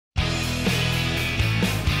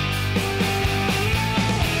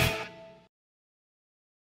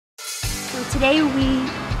today we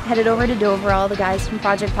headed over to Dover, all the guys from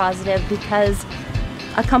Project Pawsitive, because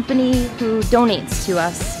a company who donates to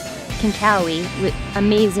us, Kankawe, with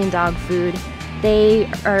amazing dog food, they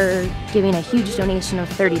are giving a huge donation of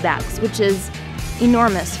 30 bags, which is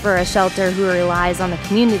enormous for a shelter who relies on the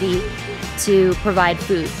community to provide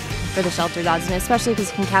food for the shelter dogs, and especially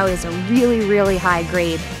because Kankawe is a really high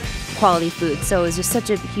grade quality food. So it was just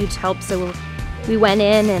such a huge help. So we went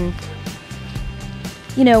in and,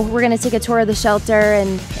 you know, we're gonna take a tour of the shelter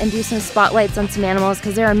and do some spotlights on some animals,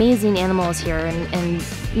 because there are amazing animals here, and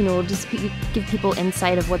you know, we'll just give people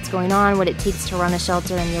insight of what's going on, what it takes to run a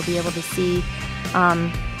shelter, and you'll be able to see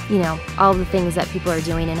you know, all the things that people are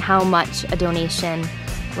doing and how much a donation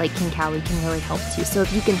like Kankawe can really help too. So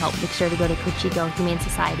if you can help, make sure to go to Cocheco,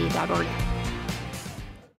 humanesociety.org.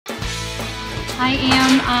 I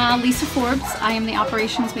am Lisa Forbes. I am the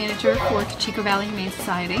operations manager for Cocheco Valley Humane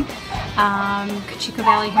Society. Cocheco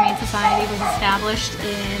Valley Humane Society was established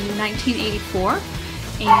in 1984,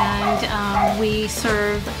 and we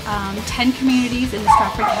serve 10 communities in the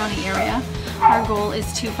Stratford County area. Our goal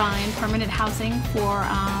is to find permanent housing for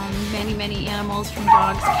many animals, from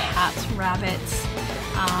dogs, cats, rabbits,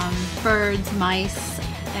 birds, mice,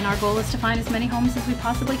 and our goal is to find as many homes as we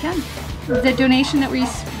possibly can. The donation that we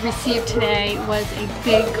received today was a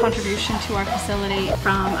big contribution to our facility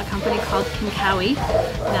from a company called Kankawe.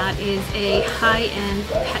 That is a high-end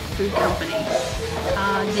pet food company.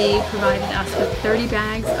 They provided us with 30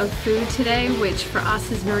 bags of food today, which for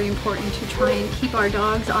us is very important to try and keep our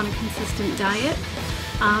dogs on a consistent diet.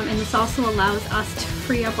 And this also allows us to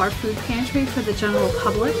free up our food pantry for the general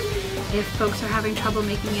public. If folks are having trouble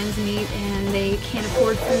making ends meet and they can't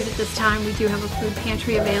afford food at this time, we do have a food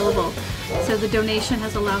pantry available. So the donation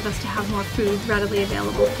has allowed us to have more food readily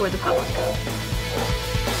available for the public.